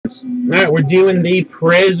Alright, we're doing the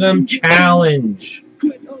Prizm Challenge.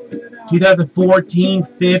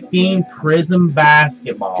 2014-15 Prizm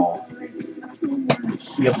Basketball.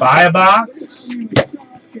 You buy a box.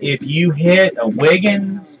 If you hit a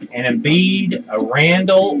Wiggins, an Embiid, a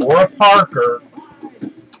Randall, or a Parker,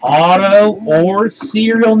 auto or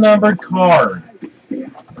serial numbered card,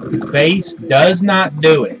 base does not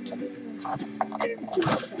do it.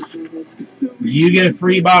 You get a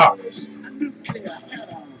free box.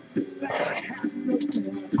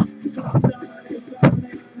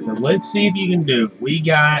 So let's see if you can do it. We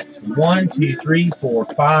got 1, 2, 3, 4,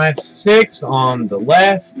 5, 6 on the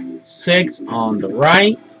left, 6 on the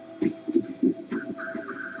right.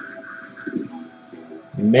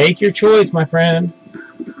 Make your choice, my friend.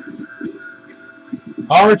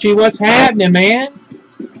 Archie, what's happening, man?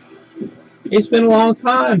 It's been a long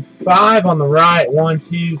time. 5 on the right. 1,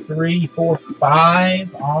 2, 3, 4,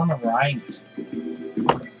 5 on the right.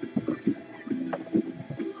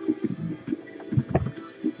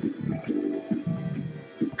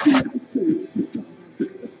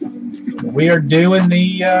 We are doing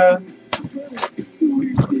the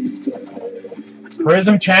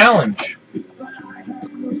Prizm Challenge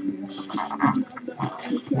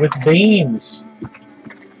with beans.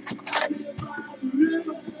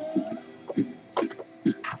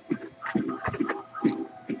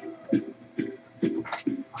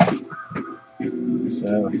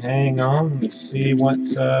 So hang on, let's see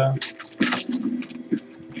what's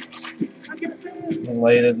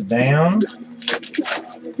lay this down.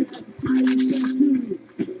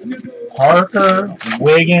 Parker,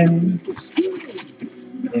 Wiggins,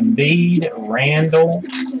 Embiid, Randall,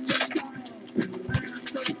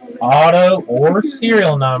 auto or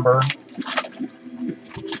serial number.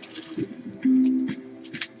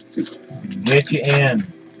 Get you in.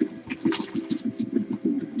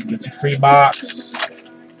 Get your free box.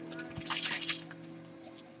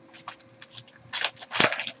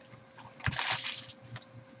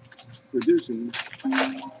 Producing.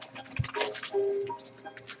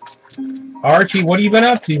 Archie, what have you been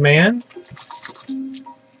up to, man?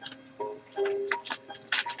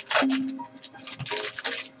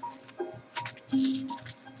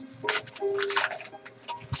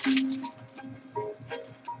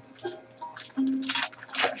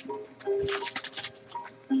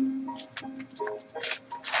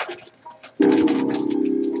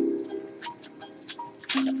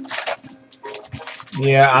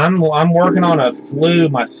 Yeah, I'm working on a flu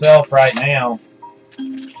myself right now,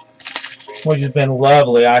 which has been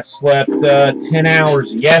lovely. I slept 10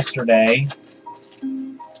 hours yesterday,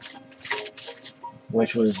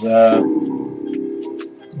 which was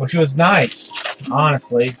nice,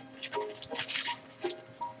 honestly.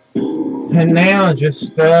 And now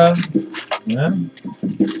just you know,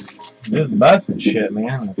 just busting shit,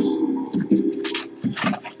 man.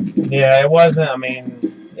 Yeah, it wasn't. I mean,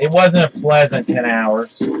 it wasn't a pleasant 10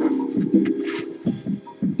 hours.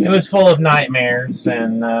 It was full of nightmares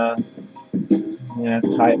and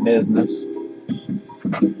type business.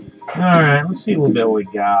 Alright, let's see a little bit what we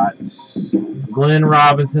got. Glenn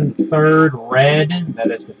Robinson, 3rd, red. That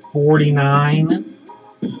is to 49.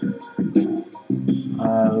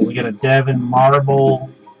 We got a Devin Marble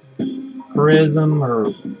Prizm, or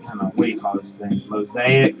I don't know, what do you call this thing?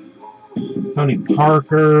 Mosaic. Tony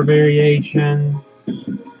Parker variation.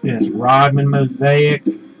 Dennis Rodman Mosaic.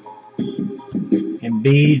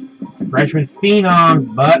 Embiid freshman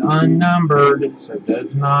phenom, but unnumbered, so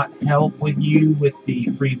does not help with you with the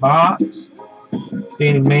free box.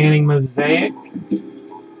 Danny Manning Mosaic.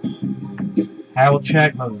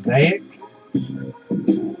 Havlicek Mosaic.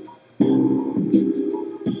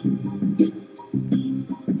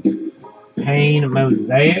 Payne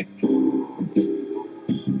Mosaic.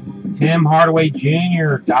 Tim Hardaway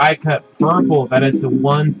Jr. die cut purple. That is the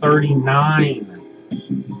 139.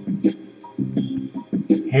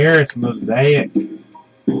 Harris Mosaic.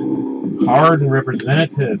 Harden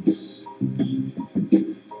Representatives.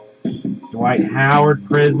 Dwight Howard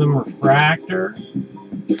Prizm Refractor.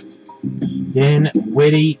 Den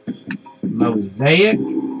Whitty Mosaic.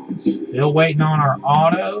 Still waiting on our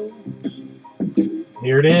auto.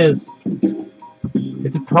 Here it is.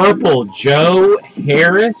 It's a purple. Joe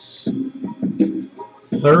Harris.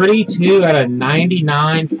 32 out of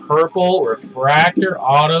 99 purple refractor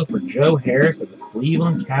auto for Joe Harris of the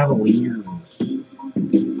Cleveland Cavaliers.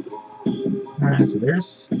 Alright, so there's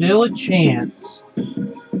still a chance.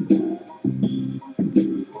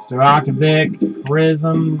 Sirakovic,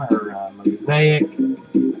 Prizm, or Mosaic.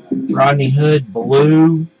 Rodney Hood,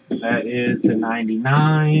 blue. That is to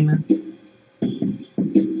 99.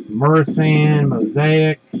 Mursan,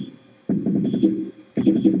 Mosaic.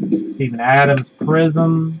 Steven Adams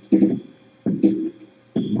Prizm,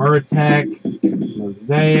 Murtek,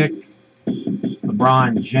 Mosaic,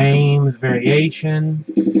 LeBron James Variation.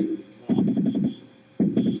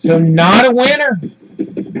 So not a winner.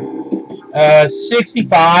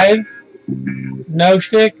 65 no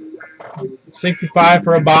stick. 65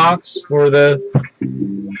 for a box for the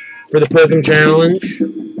Prizm Challenge.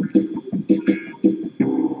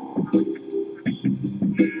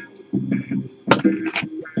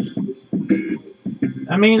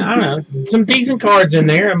 I mean, I don't know. Some decent cards in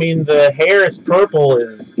there. I mean, the Harris Purple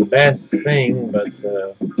is the best thing, but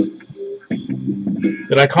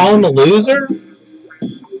did I call him a loser?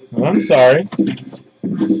 Well, I'm sorry.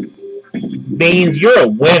 Beans, you're a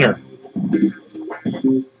winner.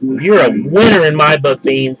 You're a winner in my book,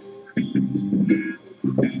 Beans.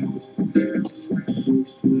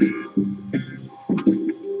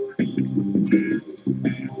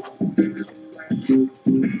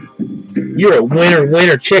 You're a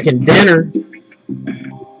winner, chicken dinner.